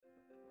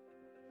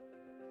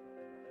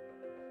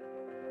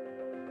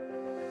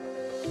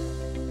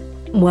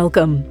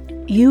Welcome.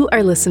 You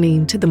are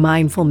listening to the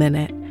Mindful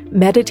Minute,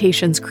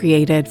 meditations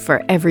created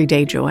for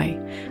everyday joy.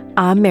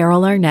 I'm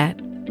Meryl Arnett,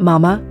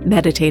 mama,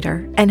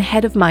 meditator, and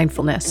head of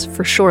mindfulness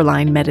for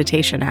Shoreline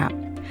Meditation app.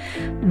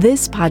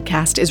 This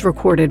podcast is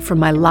recorded from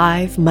my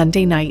live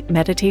Monday night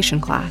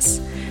meditation class,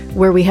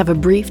 where we have a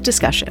brief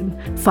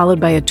discussion followed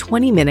by a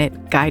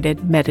 20-minute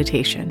guided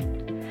meditation.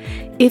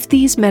 If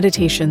these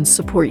meditations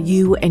support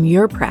you and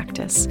your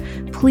practice,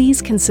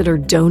 please consider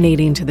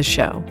donating to the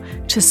show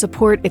to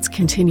support its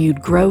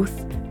continued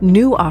growth,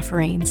 new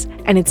offerings,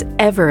 and its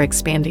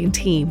ever-expanding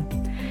team.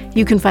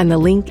 You can find the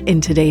link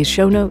in today's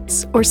show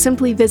notes or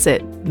simply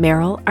visit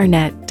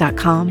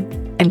merylarnett.com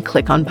and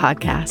click on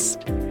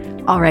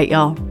podcast. All right,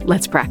 y'all,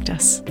 let's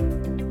practice.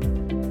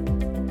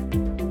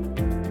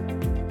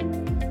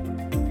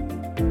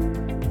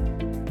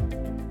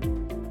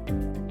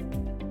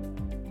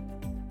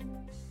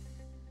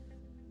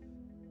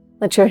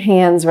 Let your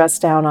hands rest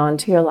down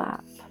onto your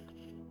lap.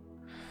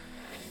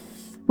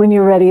 When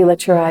you're ready,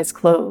 let your eyes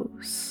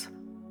close.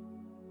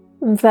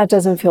 If that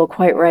doesn't feel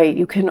quite right,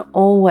 you can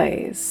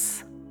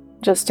always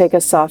just take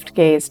a soft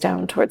gaze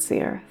down towards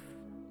the earth.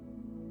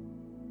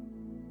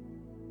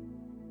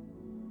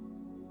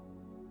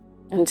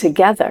 And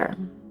together,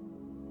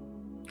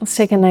 let's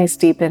take a nice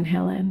deep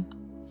inhale in.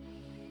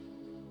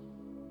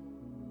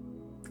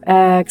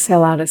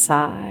 Exhale out a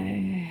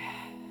sigh.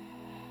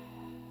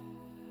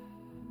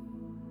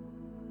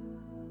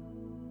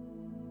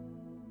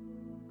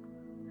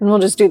 And we'll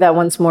just do that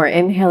once more,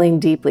 inhaling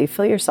deeply.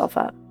 Fill yourself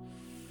up.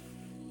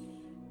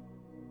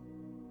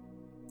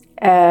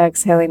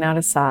 Exhaling out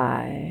a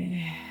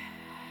sigh.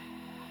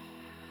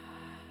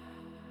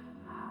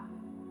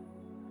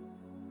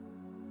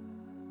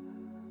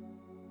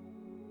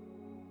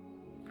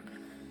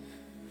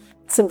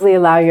 Simply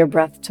allow your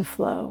breath to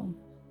flow.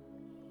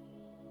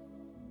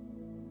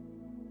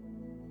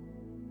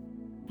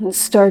 And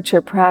start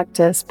your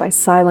practice by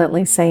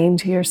silently saying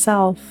to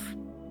yourself,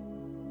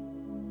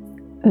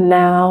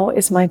 "Now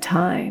is my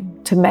time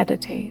to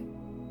meditate."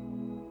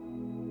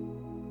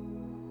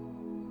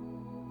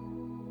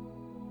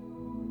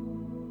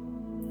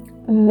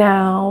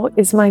 Now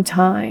is my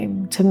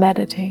time to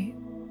meditate.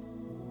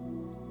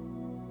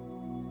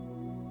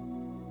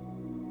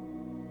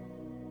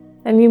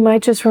 And you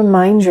might just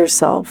remind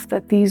yourself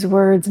that these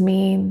words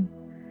mean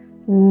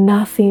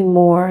nothing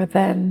more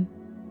than,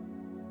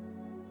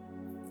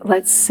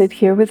 let's sit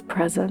here with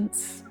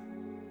presence.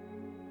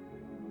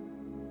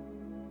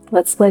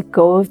 Let's let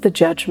go of the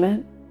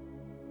judgment.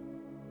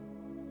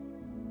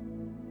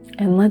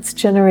 And let's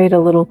generate a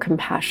little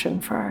compassion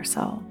for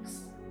ourselves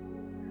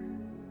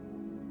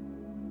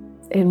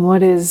in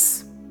what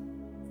is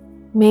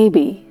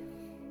maybe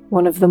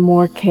one of the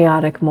more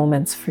chaotic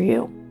moments for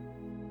you.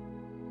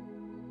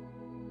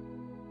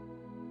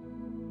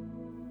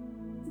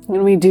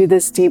 And we do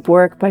this deep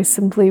work by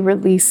simply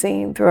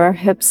releasing through our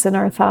hips and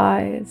our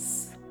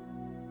thighs,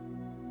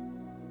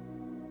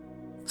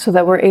 so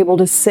that we're able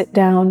to sit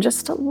down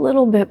just a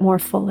little bit more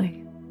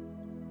fully.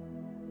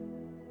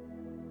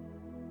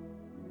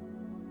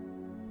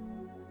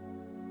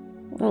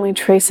 And we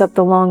trace up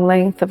the long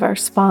length of our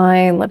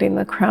spine, letting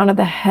the crown of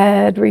the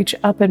head reach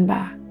up and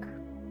back.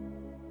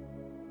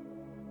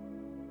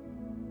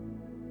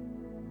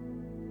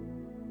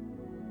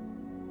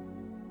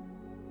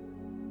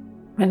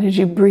 And as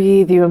you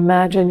breathe, you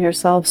imagine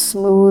yourself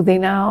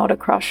smoothing out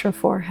across your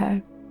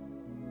forehead.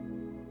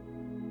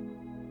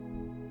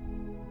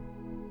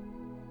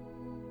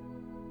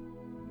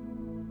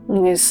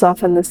 And you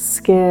soften the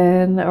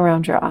skin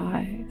around your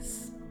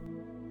eyes.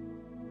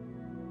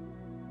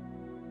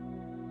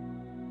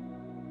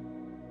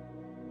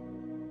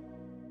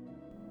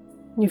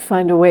 You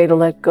find a way to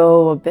let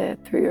go a bit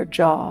through your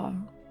jaw,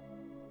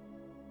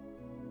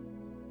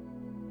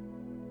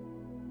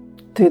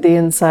 through the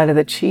inside of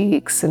the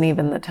cheeks and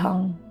even the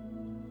tongue.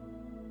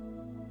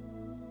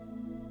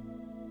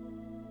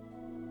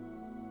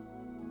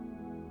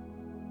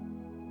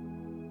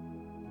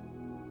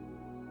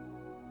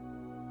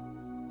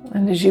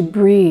 And as you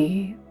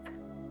breathe,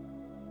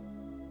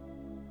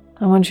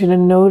 I want you to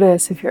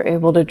notice if you're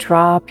able to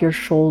drop your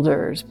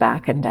shoulders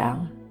back and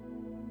down.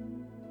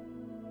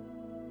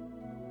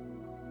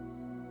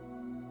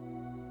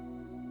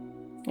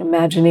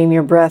 Imagining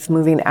your breath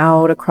moving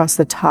out across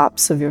the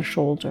tops of your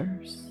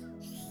shoulders.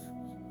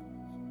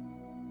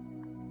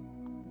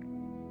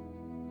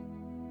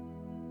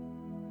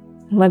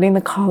 Letting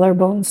the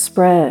collarbone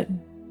spread.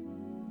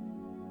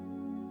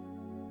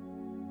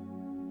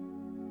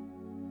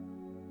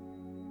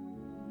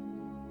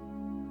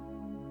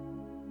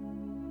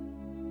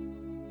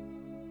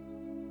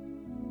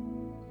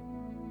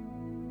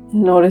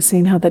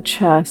 Noticing how the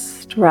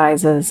chest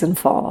rises and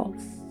falls.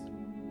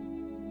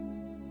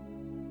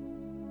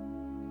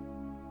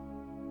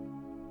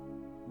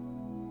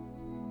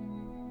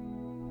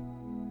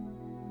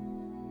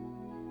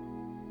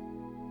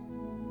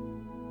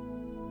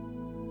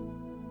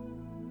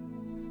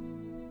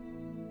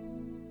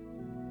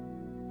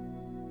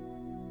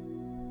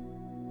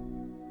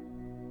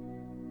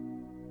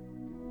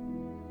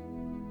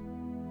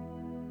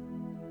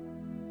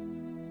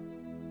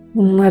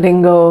 And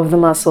letting go of the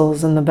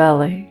muscles in the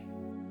belly.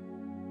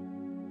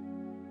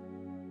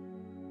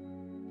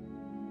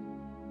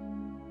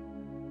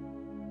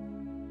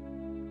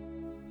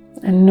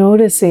 And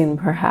noticing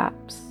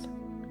perhaps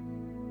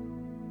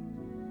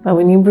that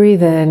when you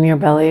breathe in, your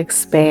belly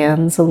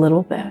expands a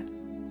little bit.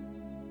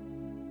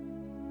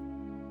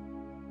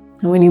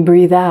 And when you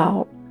breathe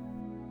out,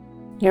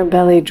 your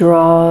belly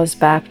draws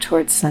back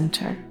towards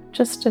center,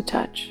 just a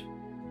touch.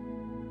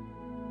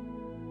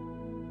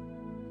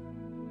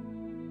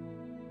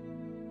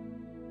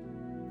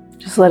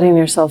 Just letting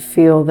yourself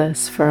feel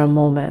this for a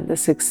moment,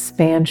 this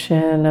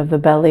expansion of the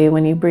belly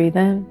when you breathe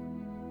in.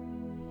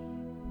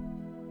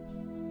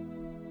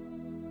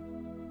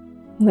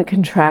 And the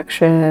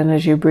contraction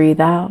as you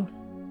breathe out.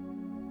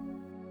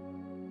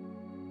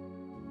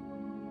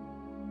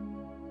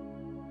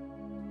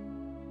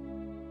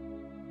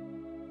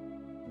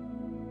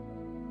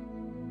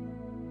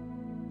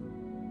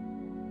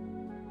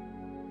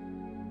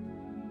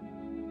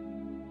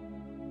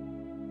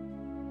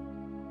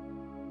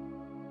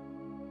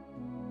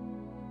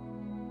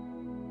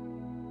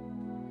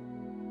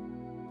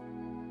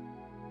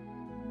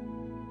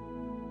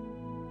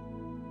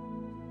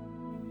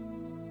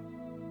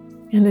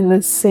 And in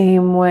the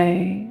same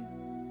way,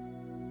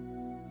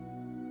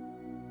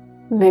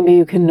 maybe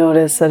you can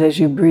notice that as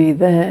you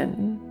breathe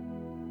in,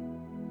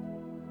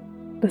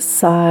 the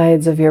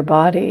sides of your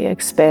body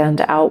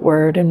expand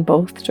outward in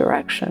both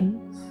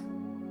directions.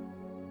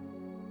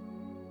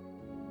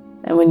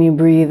 And when you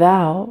breathe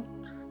out,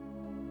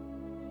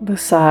 the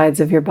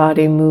sides of your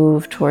body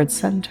move towards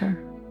center.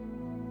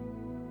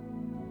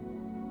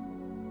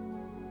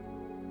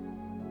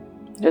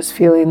 Just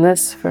feeling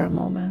this for a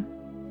moment.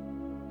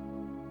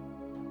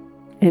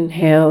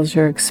 Inhales,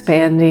 you're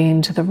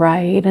expanding to the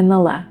right and the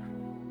left.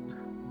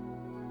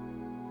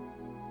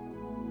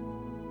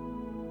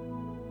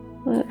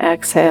 And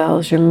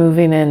exhales, you're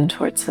moving in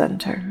towards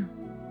center.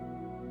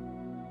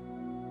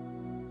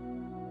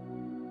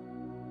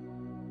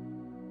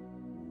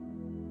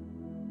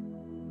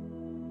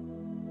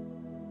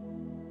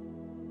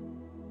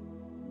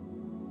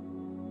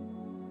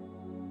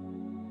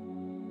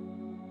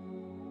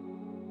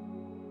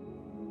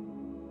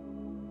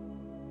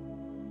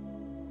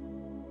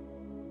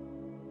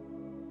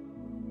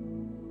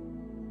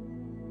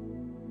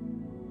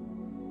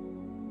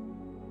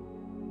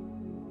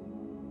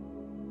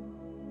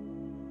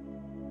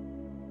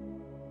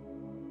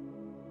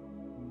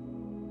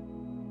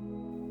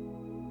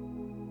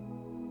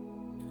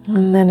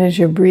 And then as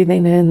you're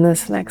breathing in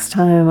this next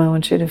time, I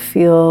want you to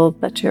feel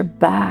that your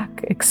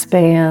back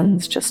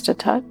expands just a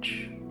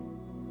touch.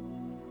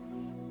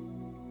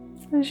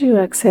 As you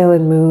exhale, it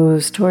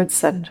moves towards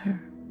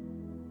center.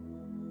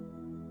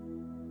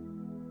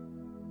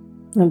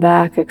 The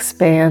back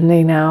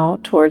expanding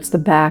out towards the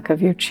back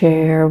of your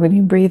chair when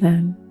you breathe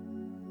in.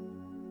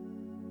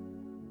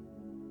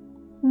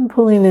 And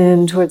pulling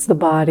in towards the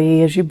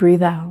body as you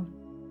breathe out.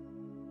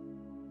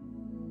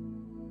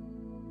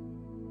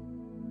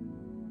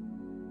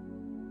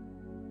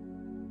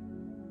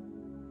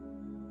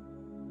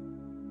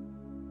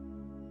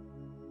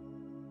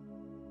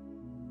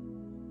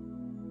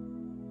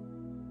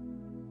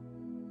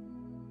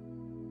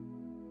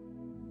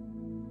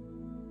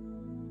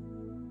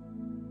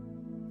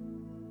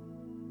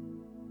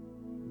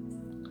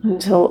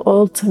 Until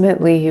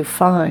ultimately you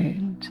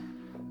find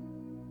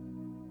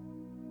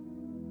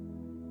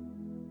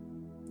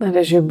that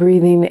as you're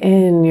breathing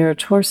in, your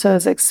torso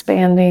is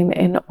expanding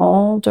in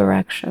all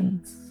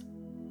directions.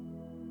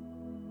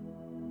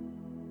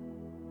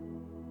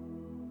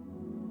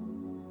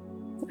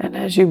 And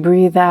as you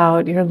breathe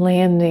out, you're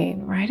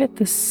landing right at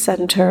the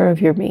center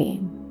of your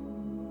being.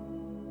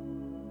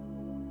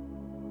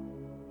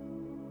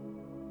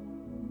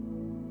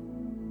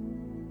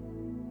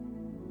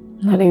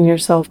 Letting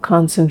yourself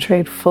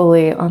concentrate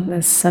fully on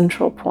this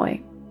central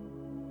point.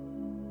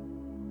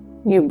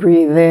 You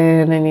breathe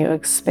in and you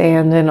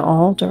expand in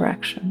all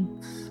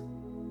directions.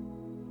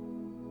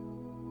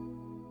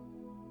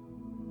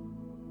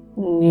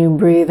 And you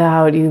breathe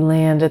out, you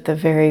land at the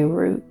very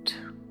root.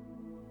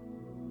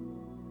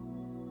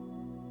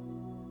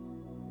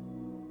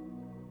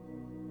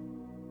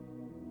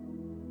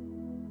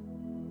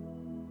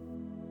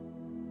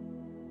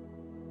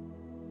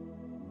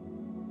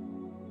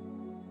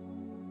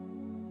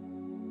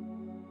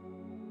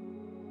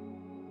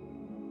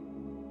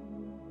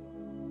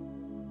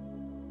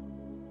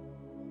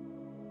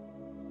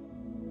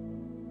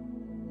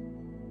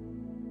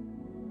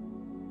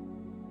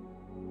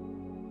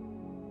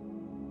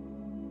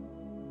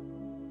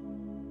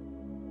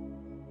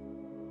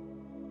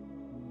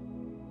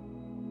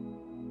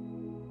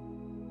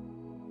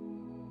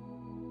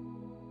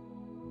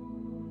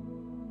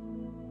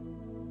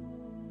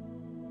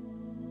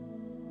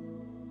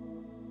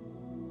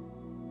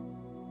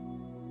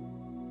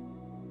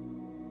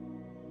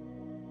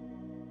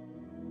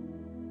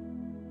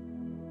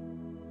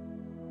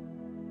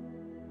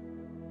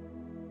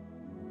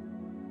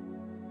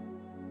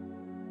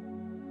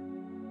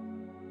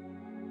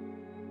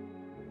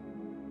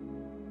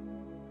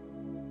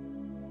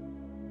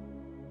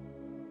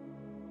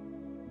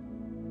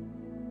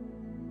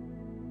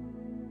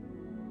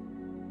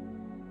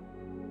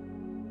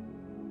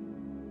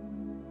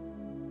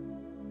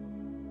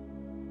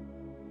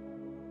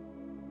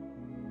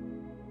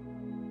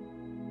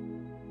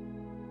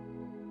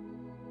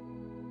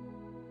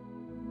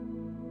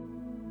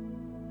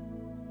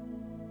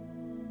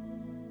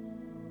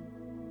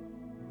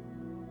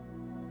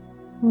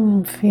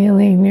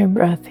 Feeling your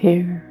breath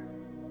here.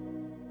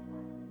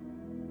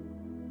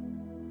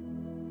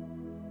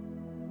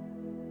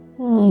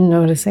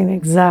 Noticing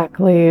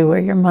exactly where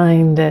your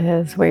mind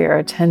is, where your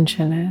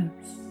attention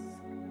is.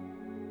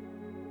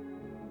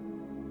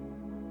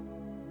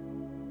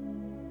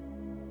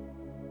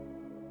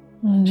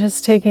 And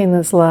just taking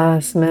this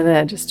last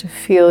minute just to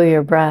feel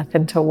your breath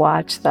and to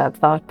watch that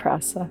thought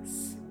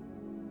process.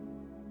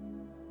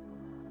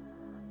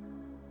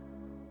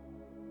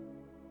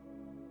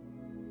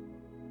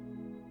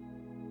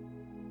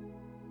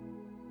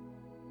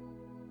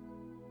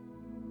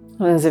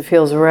 And as it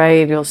feels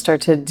right, you'll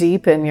start to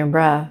deepen your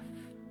breath.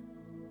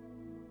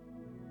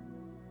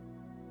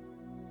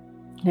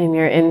 And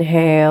your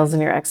inhales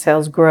and your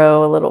exhales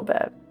grow a little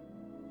bit.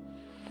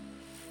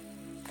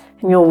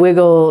 And you'll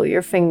wiggle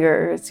your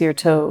fingers, your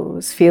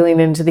toes, feeling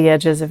into the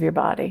edges of your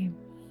body.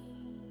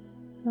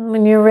 And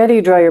when you're ready,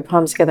 draw your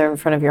palms together in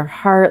front of your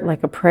heart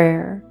like a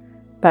prayer.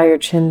 Bow your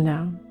chin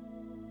down.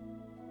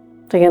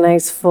 Take a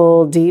nice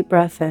full deep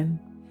breath in.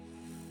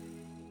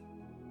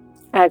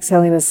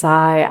 Exhaling a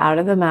sigh out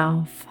of the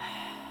mouth.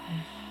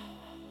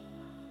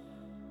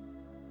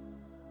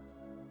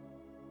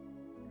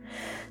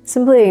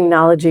 Simply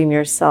acknowledging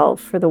yourself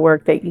for the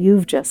work that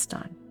you've just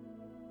done.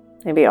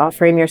 Maybe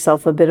offering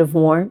yourself a bit of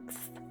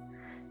warmth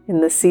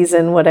in the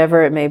season,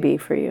 whatever it may be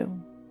for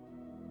you.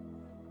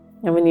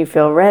 And when you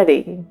feel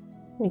ready,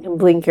 you can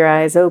blink your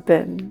eyes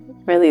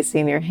open,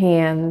 releasing your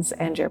hands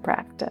and your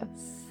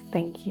practice.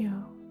 Thank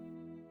you.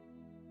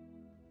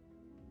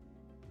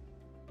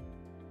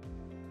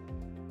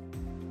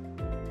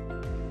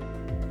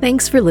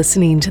 Thanks for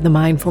listening to the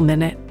Mindful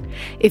Minute.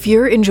 If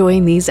you're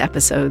enjoying these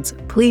episodes,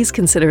 please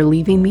consider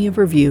leaving me a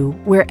review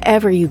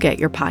wherever you get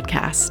your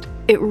podcast.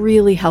 It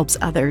really helps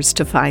others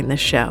to find this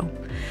show.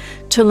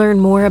 To learn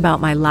more about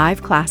my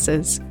live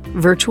classes,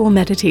 virtual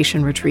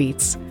meditation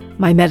retreats,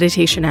 my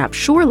meditation app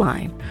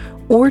Shoreline,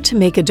 or to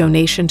make a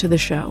donation to the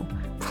show,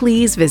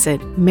 please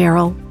visit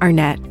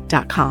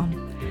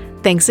merylarnett.com.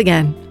 Thanks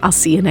again. I'll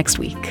see you next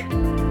week.